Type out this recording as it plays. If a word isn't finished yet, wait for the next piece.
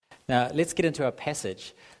Now, let's get into our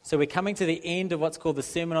passage. So we're coming to the end of what's called the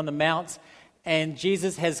Sermon on the Mount, and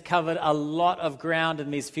Jesus has covered a lot of ground in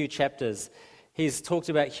these few chapters. He's talked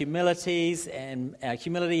about humility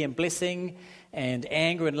and blessing, and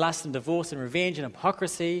anger and lust and divorce and revenge and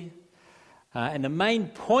hypocrisy. And the main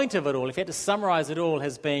point of it all, if you had to summarize it all,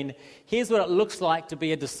 has been, here's what it looks like to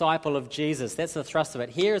be a disciple of Jesus. That's the thrust of it.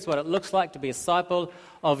 Here is what it looks like to be a disciple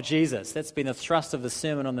of Jesus. That's been the thrust of the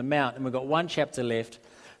Sermon on the Mount. And we've got one chapter left.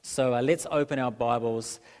 So let's open our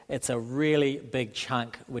Bibles. It's a really big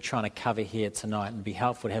chunk we're trying to cover here tonight, and it'd be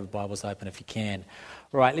helpful to have Bibles open if you can.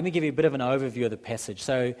 All right, let me give you a bit of an overview of the passage.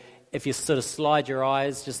 So if you sort of slide your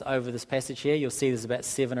eyes just over this passage here, you'll see there's about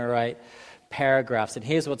 7 or 8 paragraphs. And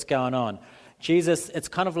here's what's going on. Jesus, it's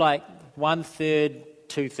kind of like 1/3,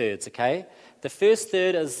 2/3, okay? The first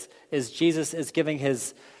third is Jesus is giving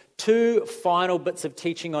his 2 final bits of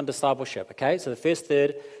teaching on discipleship, okay? So the first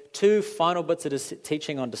third, 2 final bits of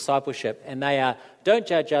teaching on discipleship, and they are, don't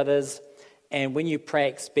judge others, and when you pray,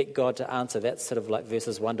 expect God to answer. That's sort of like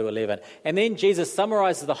verses 1 to 11. And then Jesus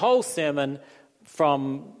summarizes the whole sermon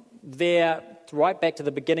from there right back to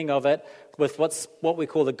the beginning of it with what we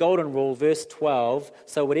call the golden rule, verse 12.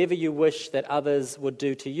 So whatever you wish that others would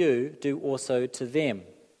do to you, do also to them.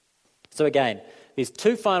 So again, there's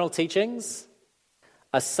 2 final teachings,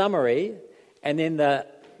 a summary, and then the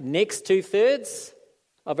next 2/3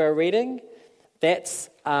 of our reading, that's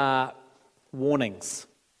warnings.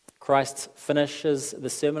 Christ finishes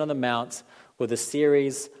the Sermon on the Mount with a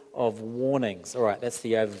series of warnings. All right, that's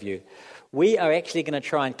the overview. We are actually going to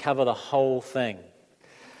try and cover the whole thing,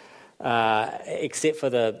 except for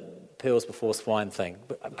the pearls before swine thing,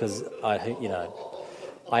 because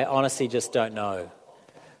I honestly just don't know.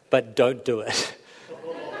 But don't do it.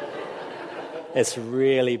 It's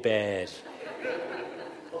really bad.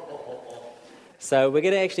 So we're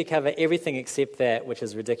going to actually cover everything except that, which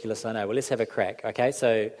is ridiculous, I know. Well, let's have a crack, okay?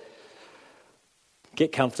 So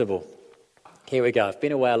get comfortable. Here we go. I've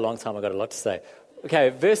been away a long time. I've got a lot to say. Okay,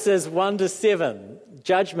 verses 1 to 7.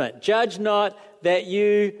 Judgment. Judge not that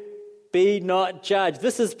you be not judged.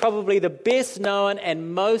 This is probably the best known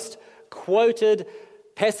and most quoted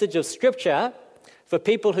passage of Scripture for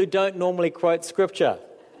people who don't normally quote Scripture.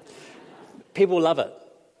 People love it.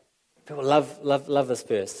 People love this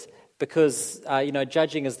verse. Because,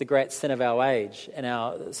 judging is the great sin of our age, and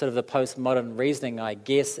our sort of the postmodern reasoning, I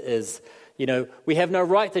guess, is, we have no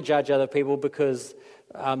right to judge other people because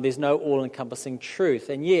there's no all-encompassing truth.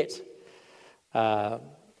 And yet,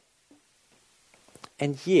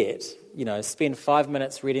 spend 5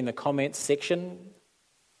 minutes reading the comments section,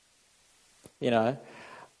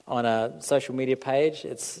 on a social media page.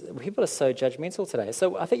 People are so judgmental today.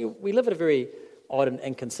 So I think we live at a very odd and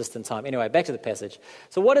inconsistent time. Anyway, back to the passage.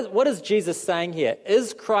 So what is Jesus saying here?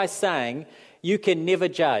 Is Christ saying you can never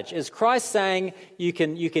judge? Is Christ saying you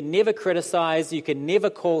can never criticize, you can never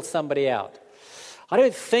call somebody out? I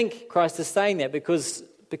don't think Christ is saying that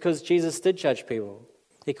because Jesus did judge people.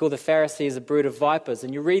 He called the Pharisees a brood of vipers.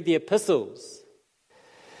 And you read the epistles,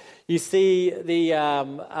 you see the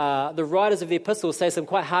writers of the epistles say some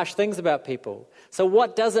quite harsh things about people. So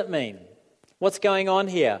what does it mean? What's going on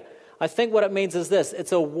here? I think what it means is this.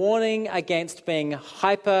 It's a warning against being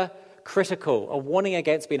hypercritical, a warning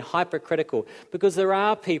against being hypercritical, because there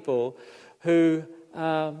are people who,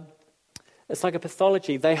 it's like a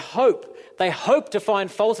pathology. They hope to find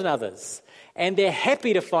fault in others, and they're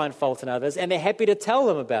happy to find fault in others, and they're happy to tell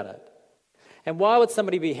them about it. And why would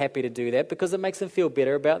somebody be happy to do that? Because it makes them feel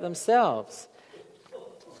better about themselves.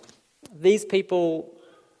 These people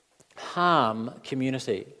harm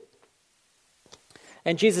community.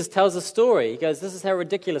 And Jesus tells a story. He goes, this is how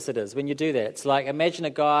ridiculous it is when you do that. It's like, imagine a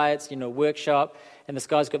guy, it's a workshop, and this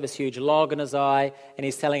guy's got this huge log in his eye, and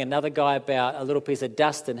he's telling another guy about a little piece of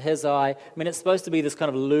dust in his eye. I mean, it's supposed to be this kind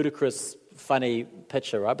of ludicrous, funny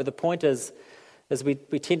picture, right? But the point is we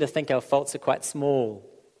tend to think our faults are quite small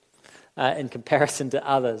in comparison to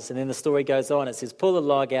others. And then the story goes on. It says, pull the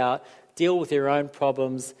log out, deal with your own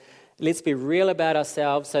problems. Let's be real about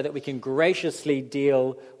ourselves so that we can graciously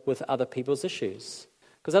deal with other people's issues.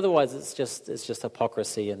 Because otherwise it's just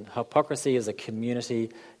hypocrisy, and hypocrisy is a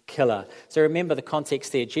community killer. So remember the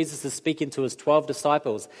context there. Jesus is speaking to his 12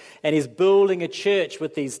 disciples, and he's building a church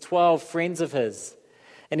with these 12 friends of his.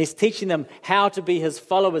 And he's teaching them how to be his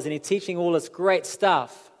followers, and he's teaching all this great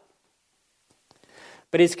stuff.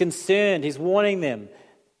 But he's concerned, he's warning them,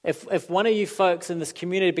 if one of you folks in this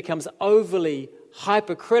community becomes overly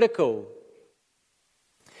hypercritical,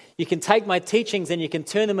 you can take my teachings and you can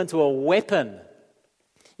turn them into a weapon.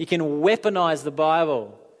 You can weaponize the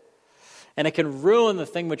Bible. And it can ruin the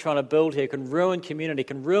thing we're trying to build here. It can ruin community. It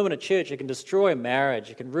can ruin a church. It can destroy marriage.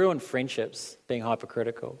 It can ruin friendships, being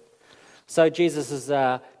hypercritical. So Jesus'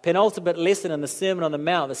 penultimate lesson in the Sermon on the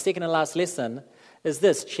Mount, the second and last lesson, is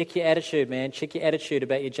this: check your attitude, man. Check your attitude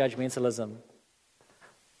about your judgmentalism.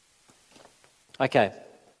 Okay,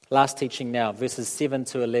 last teaching now, verses 7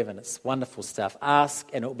 to 11. It's wonderful stuff. Ask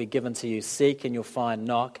and it will be given to you. Seek and you'll find.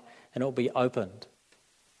 Knock and it will be opened.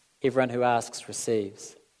 Everyone who asks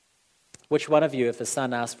receives. Which one of you, if the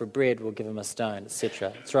son asks for bread, will give him a stone,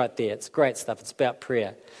 etc.? It's right there. It's great stuff. It's about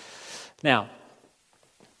prayer. Now,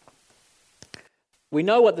 we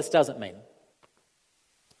know what this doesn't mean.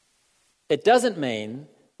 It doesn't mean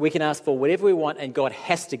we can ask for whatever we want and God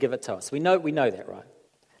has to give it to us. We know that, right?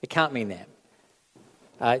 It can't mean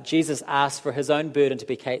that. Jesus asked for his own burden to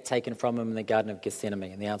be taken from him in the Garden of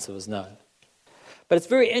Gethsemane, and the answer was no. But it's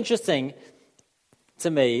very interesting to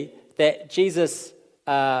me that Jesus'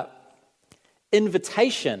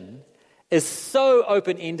 invitation is so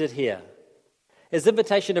open-ended here. His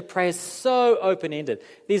invitation to pray is so open-ended.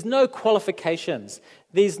 There's no qualifications.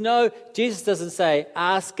 Jesus doesn't say,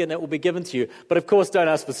 ask and it will be given to you. But of course, don't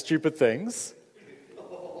ask for stupid things.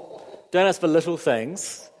 Don't ask for little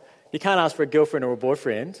things. You can't ask for a girlfriend or a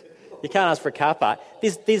boyfriend. You can't ask for a car park.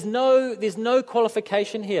 There's no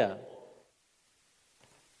qualification here.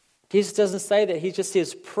 Jesus doesn't say that. He just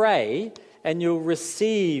says, pray and you'll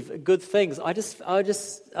receive good things.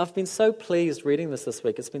 I've been so pleased reading this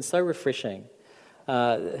week. It's been so refreshing.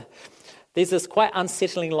 There's this quite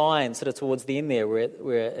unsettling line sort of towards the end there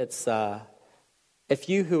where it's, if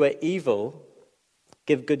you who are evil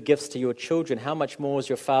give good gifts to your children, how much more is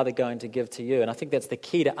your Father going to give to you? And I think that's the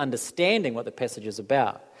key to understanding what the passage is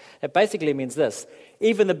about. It basically means this: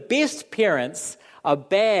 even the best parents are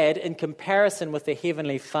bad in comparison with the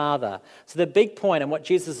Heavenly Father. So the big point, and what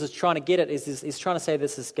Jesus is trying to get at, is he's trying to say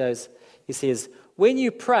this, he says, when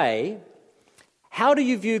you pray, how do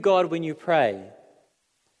you view God when you pray?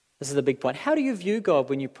 This is the big point. How do you view God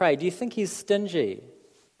when you pray? Do you think he's stingy?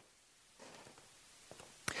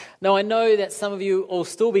 Now, I know that some of you will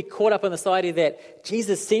still be caught up in this idea that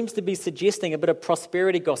Jesus seems to be suggesting a bit of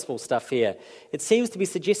prosperity gospel stuff here. It seems to be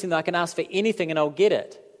suggesting that I can ask for anything and I'll get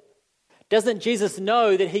it. Doesn't Jesus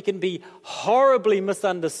know that he can be horribly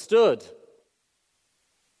misunderstood?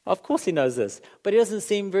 Of course he knows this, but he doesn't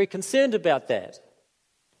seem very concerned about that.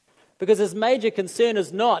 Because his major concern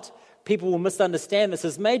is not people will misunderstand this.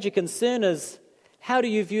 His major concern is, how do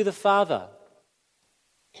you view the Father?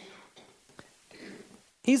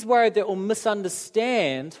 He's worried that we'll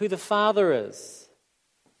misunderstand who the Father is.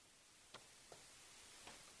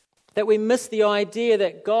 That we miss the idea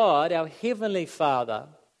that God, our Heavenly Father,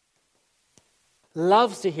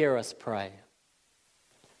 loves to hear us pray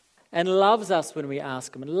and loves us when we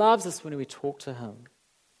ask him and loves us when we talk to him.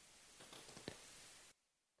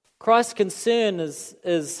 Christ's concern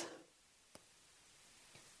is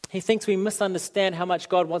he thinks we misunderstand how much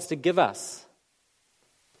God wants to give us.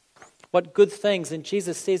 What good things. And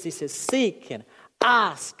Jesus says, he says, seek and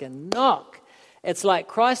ask and knock. It's like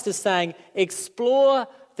Christ is saying, explore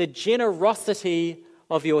the generosity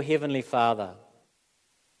of your Heavenly Father.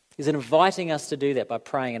 He's inviting us to do that by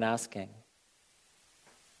praying and asking.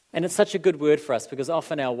 And it's such a good word for us because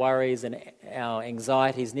often our worries and our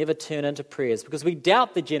anxieties never turn into prayers because we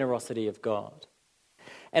doubt the generosity of God.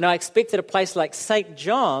 And I expect at a place like St.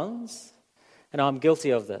 John's, and I'm guilty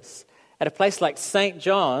of this, at a place like St.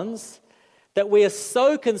 John's, that we are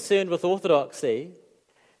so concerned with orthodoxy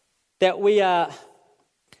that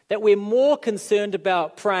we're more concerned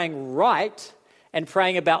about praying right and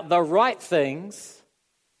praying about the right things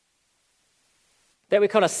that we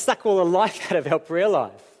kind of suck all the life out of our prayer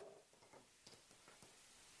life.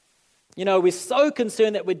 You know, we're so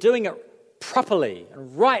concerned that we're doing it properly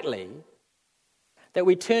and rightly that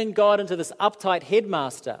we turn God into this uptight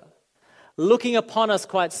headmaster, looking upon us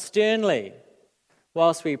quite sternly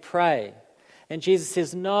whilst we pray. And Jesus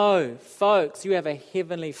says, no, folks, you have a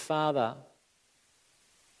Heavenly Father.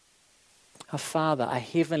 A Father, a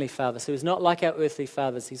Heavenly Father. So he's not like our earthly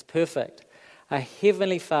fathers, he's perfect. A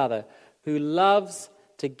Heavenly Father who loves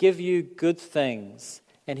to give you good things,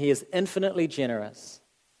 and he is infinitely generous.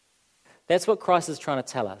 That's what Christ is trying to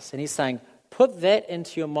tell us. And he's saying, put that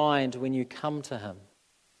into your mind when you come to him.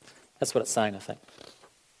 That's what it's saying, I think.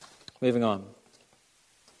 Moving on.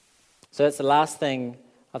 So that's the last thing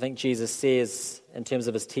I think Jesus says in terms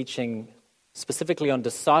of his teaching, specifically on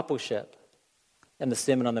discipleship in the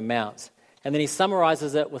Sermon on the Mount. And then he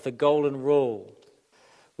summarizes it with a golden rule,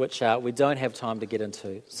 which we don't have time to get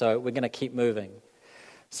into. So we're going to keep moving.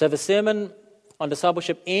 So the sermon on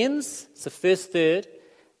discipleship ends, it's the first third,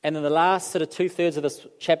 and then the last sort of 2/3 of this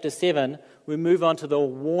chapter 7 we move on to the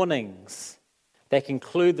warnings that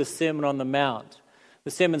conclude the Sermon on the Mount.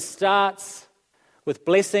 The sermon starts with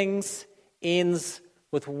blessings, ends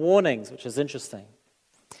with warnings, which is interesting.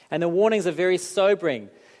 And the warnings are very sobering.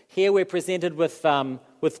 Here we're presented with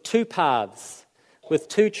two paths, with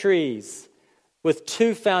two trees, with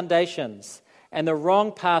two foundations. And the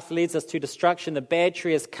wrong path leads us to destruction. The bad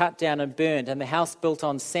tree is cut down and burned, and the house built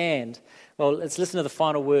on sand. Well, let's listen to the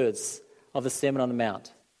final words of the Sermon on the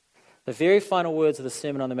Mount. The very final words of the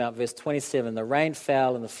Sermon on the Mount, verse 27, the rain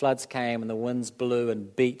fell and the floods came and the winds blew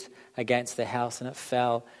and beat against the house and it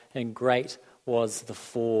fell, and great was the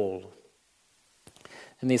fall.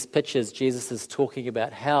 In these pictures, Jesus is talking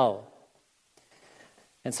about hell.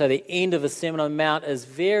 And so the end of the Sermon on the Mount is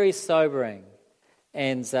very sobering.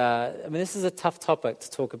 And this is a tough topic to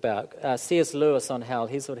talk about. C.S. Lewis on hell,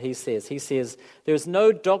 here's what he says. He says, there is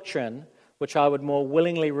no doctrine which I would more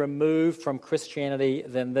willingly remove from Christianity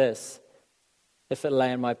than this, if it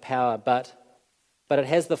lay in my power. But it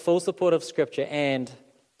has the full support of Scripture and,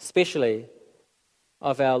 especially,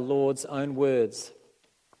 of our Lord's own words.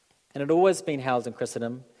 And it had always been held in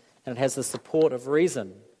Christendom, and it has the support of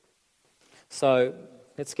reason. So,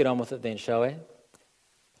 let's get on with it then, shall we?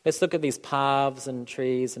 Let's look at these paths and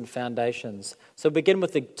trees and foundations. So begin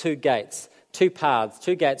with the two gates, two paths,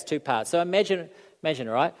 two gates, two paths. So imagine, all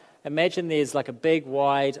right? Imagine there's like a big,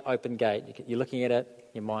 wide, open gate. You're looking at it,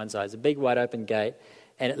 your mind's eye. It's a big, wide, open gate,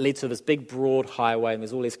 and it leads to this big, broad highway, and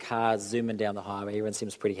there's all these cars zooming down the highway. Everyone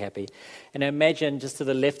seems pretty happy. And imagine just to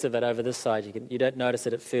the left of it, over this side, you don't notice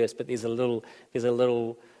it at first, but there's a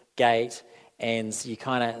little gate, and you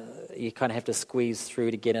kind of have to squeeze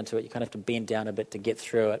through to get into it. You kind of have to bend down a bit to get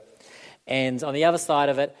through it. And on the other side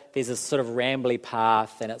of it, there's this sort of rambly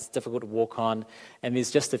path, and it's difficult to walk on, and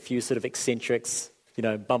there's just a few sort of eccentrics,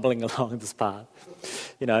 bumbling along this path.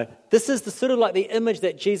 This is the sort of like the image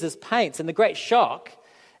that Jesus paints, and the great shock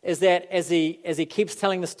is that as he keeps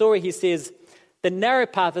telling the story, he says, the narrow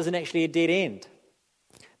path isn't actually a dead end.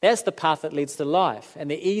 That's the path that leads to life, and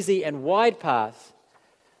the easy and wide path,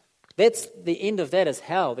 that's the end of that is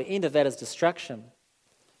hell. The end of that is destruction.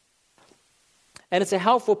 And it's a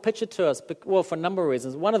helpful picture to us, for a number of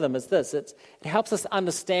reasons. One of them is this. It helps us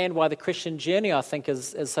understand why the Christian journey, I think,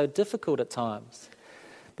 is so difficult at times.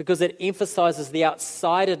 Because it emphasizes the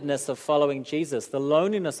outsidedness of following Jesus, the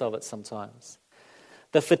loneliness of it sometimes.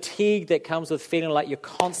 The fatigue that comes with feeling like you're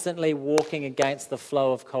constantly walking against the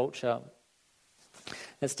flow of culture.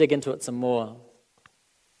 Let's dig into it some more.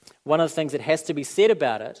 One of the things that has to be said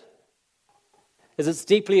about it is it's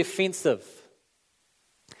deeply offensive.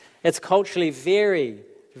 It's culturally very,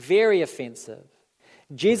 very offensive.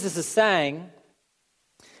 Jesus is saying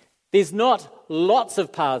there's not lots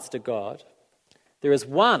of paths to God. There is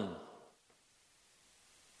one.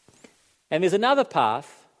 And there's another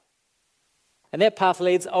path, and that path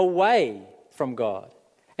leads away from God.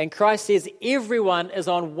 And Christ says everyone is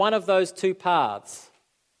on one of those two paths.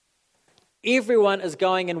 Everyone is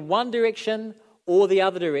going in one direction or the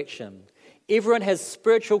other direction. Everyone has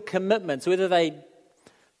spiritual commitments, whether they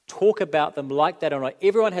talk about them like that or not.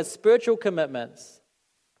 Everyone has spiritual commitments.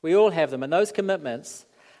 We all have them, and those commitments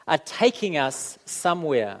are taking us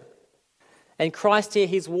somewhere. And Christ here,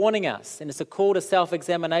 he's warning us, and it's a call to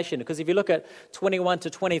self-examination, because if you look at 21 to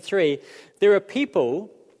 23, there are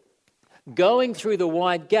people going through the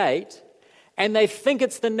wide gate, and they think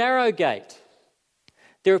it's the narrow gate.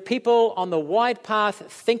 There are people on the wide path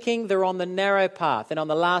thinking they're on the narrow path, and on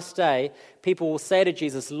the last day, people will say to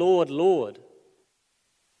Jesus, Lord, Lord.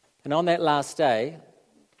 And on that last day,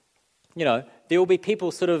 there will be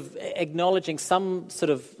people sort of acknowledging some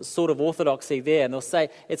sort of orthodoxy there, and they'll say,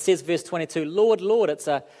 it says verse 22, Lord, Lord.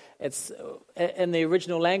 It's in the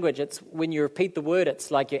original language, it's when you repeat the word,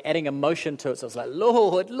 it's like you're adding emotion to it. So it's like,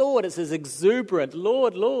 Lord, Lord. It's this exuberant,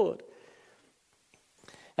 Lord, Lord.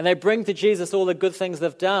 And they bring to Jesus all the good things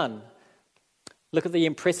they've done. Look at the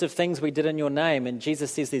impressive things we did in your name. And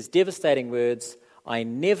Jesus says these devastating words, I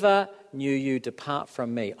never knew you, depart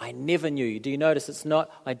from me. I never knew you. Do you notice it's not,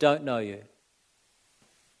 I don't know you.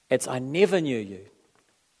 It's, I never knew you.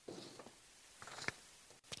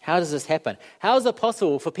 How does this happen? How is it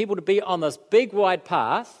possible for people to be on this big wide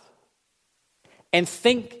path and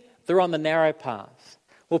think they're on the narrow path?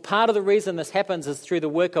 Well, part of the reason this happens is through the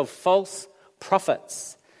work of false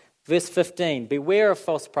prophets. Verse 15, beware of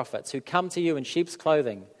false prophets who come to you in sheep's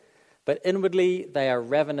clothing, but inwardly they are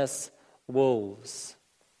ravenous wolves.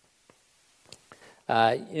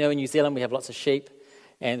 In New Zealand we have lots of sheep,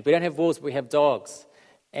 and we don't have wolves, but we have dogs.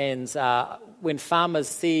 And when farmers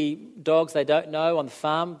see dogs they don't know on the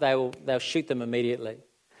farm, they'll shoot them immediately.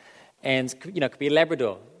 And it could be a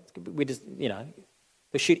Labrador. We just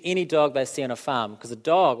They'll shoot any dog they see on a farm, because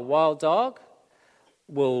a wild dog,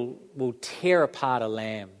 will tear apart a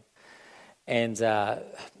lamb. And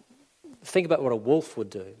think about what a wolf would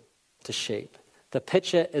do to sheep. The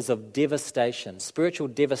picture is of devastation, spiritual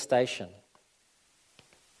devastation.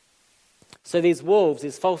 So these wolves,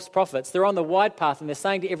 these false prophets, they're on the wide path, and they're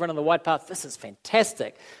saying to everyone on the wide path, this is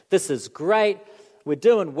fantastic, this is great, we're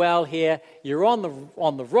doing well here, you're on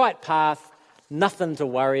the right path, nothing to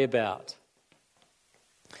worry about.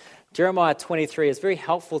 Jeremiah 23 is very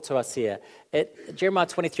helpful to us here. Jeremiah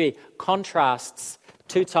 23 contrasts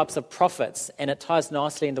two types of prophets, and it ties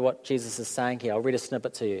nicely into what Jesus is saying here. I'll read a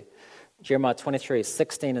snippet to you. Jeremiah 23,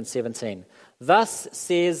 16 and 17. Thus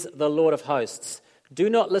says the Lord of hosts, do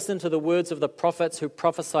not listen to the words of the prophets who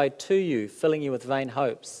prophesy to you, filling you with vain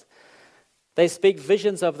hopes. They speak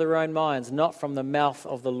visions of their own minds, not from the mouth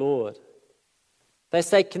of the Lord. They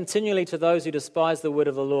say continually to those who despise the word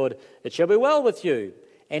of the Lord, it shall be well with you.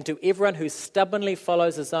 And to everyone who stubbornly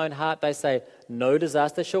follows his own heart, they say, no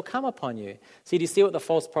disaster shall come upon you. See, do you see what the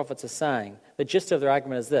false prophets are saying? The gist of their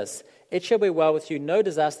argument is this: it shall be well with you, no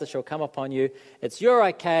disaster shall come upon you. It's you're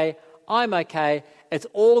okay, I'm okay, it's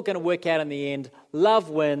all going to work out in the end. Love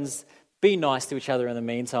wins, be nice to each other in the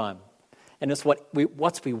meantime. And it's what we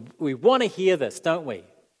want to hear this, don't we?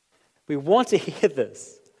 We want to hear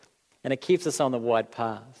this. And it keeps us on the wide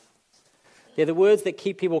path. They're the words that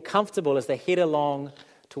keep people comfortable as they head along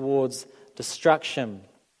towards destruction.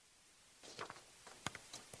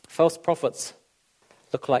 False prophets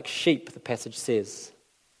look like sheep, the passage says.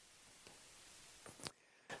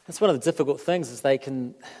 That's one of the difficult things, is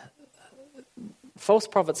false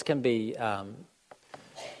prophets can be,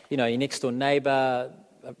 your next door neighbor,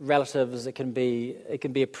 relatives. It can be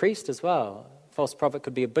a priest as well. False prophet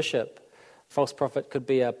could be a bishop. False prophet could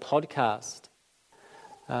be a podcast.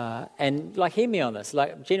 And hear me on this.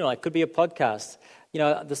 Genuinely, it could be a podcast.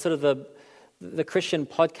 The Christian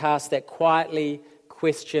podcast that quietly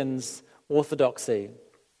questions orthodoxy,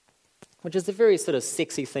 which is a very sort of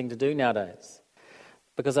sexy thing to do nowadays.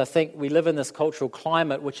 Because I think we live in this cultural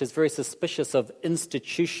climate which is very suspicious of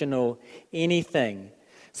institutional anything.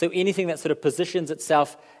 So anything that sort of positions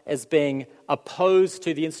itself as being opposed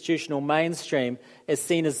to the institutional mainstream is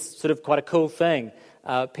seen as sort of quite a cool thing.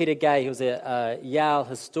 Peter Gay, who was a Yale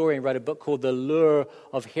historian, wrote a book called The Lure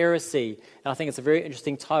of Heresy. And I think it's a very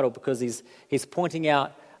interesting title because he's pointing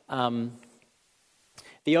out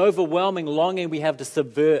the overwhelming longing we have to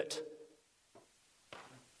subvert.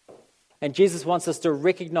 And Jesus wants us to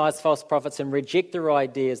recognize false prophets and reject their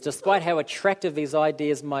ideas, despite how attractive these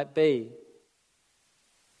ideas might be.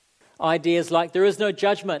 Ideas like there is no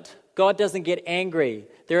judgment, God doesn't get angry,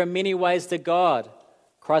 there are many ways to God.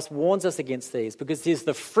 Christ warns us against these because there's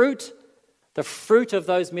the fruit of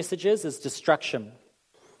those messages is destruction.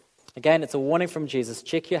 Again, it's a warning from Jesus.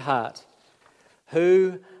 Check your heart.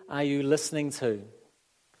 Who are you listening to?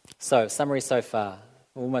 So, summary so far.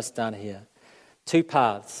 We're almost done here. Two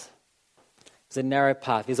paths. There's a narrow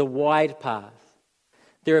path. There's a wide path.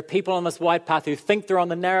 There are people on this wide path who think they're on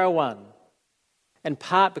the narrow one, in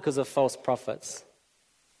part because of false prophets.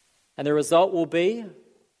 And the result will be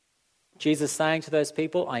Jesus saying to those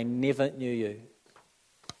people, I never knew you.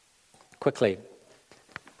 Quickly,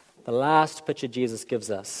 the last picture Jesus gives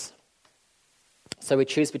us. So we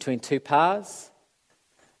choose between two paths.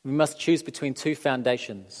 We must choose between two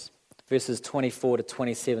foundations. Verses 24 to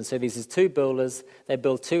 27. So there's these two builders. They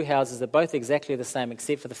build two houses. They're both exactly the same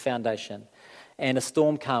except for the foundation. And a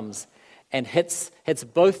storm comes and hits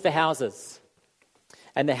both the houses.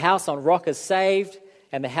 And the house on rock is saved,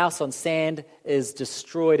 and the house on sand is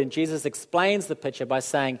destroyed. And Jesus explains the picture by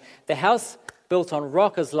saying, the house built on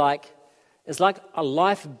rock is like a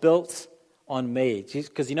life built on me.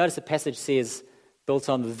 Because you notice the passage says, built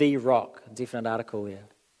on the rock. A definite article there.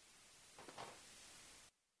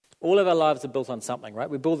 All of our lives are built on something, right?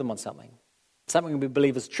 We build them on something. Something we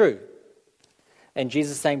believe is true. And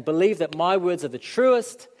Jesus is saying, believe that my words are the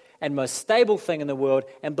truest and most stable thing in the world,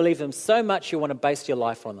 and believe them so much you want to base your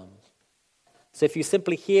life on them. So if you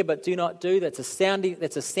simply hear but do not do, that's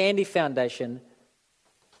a sandy foundation,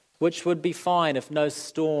 which would be fine if no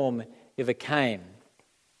storm ever came.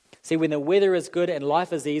 See, when the weather is good and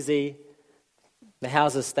life is easy, the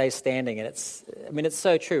houses stay standing. And it's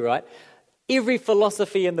so true, right? Every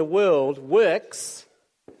philosophy in the world works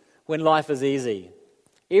when life is easy.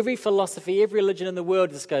 Every philosophy, every religion in the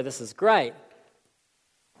world just go, this is great,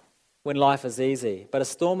 when life is easy. But a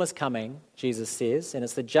storm is coming, Jesus says, and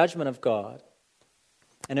it's the judgment of God.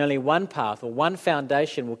 And only one path or one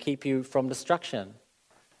foundation will keep you from destruction.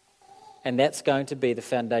 And that's going to be the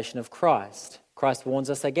foundation of Christ. Christ warns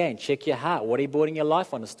us again, check your heart. What are you building your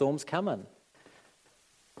life on? A storm's coming.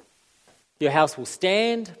 Your house will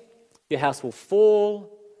stand, your house will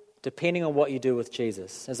fall, depending on what you do with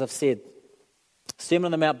Jesus. As I've said, Sermon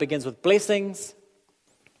on the Mount begins with blessings,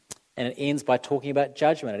 and it ends by talking about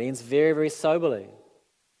judgment. It ends very, very soberly.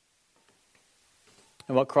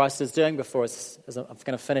 And what Christ is doing before us, as I'm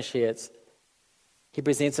going to finish here, He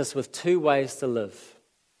presents us with two ways to live.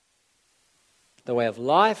 The way of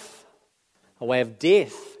life, a way of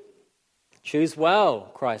death. Choose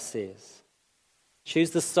well, Christ says.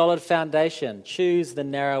 Choose the solid foundation. Choose the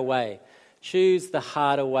narrow way. Choose the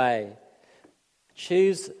harder way.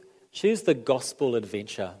 Choose the gospel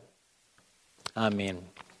adventure. Amen.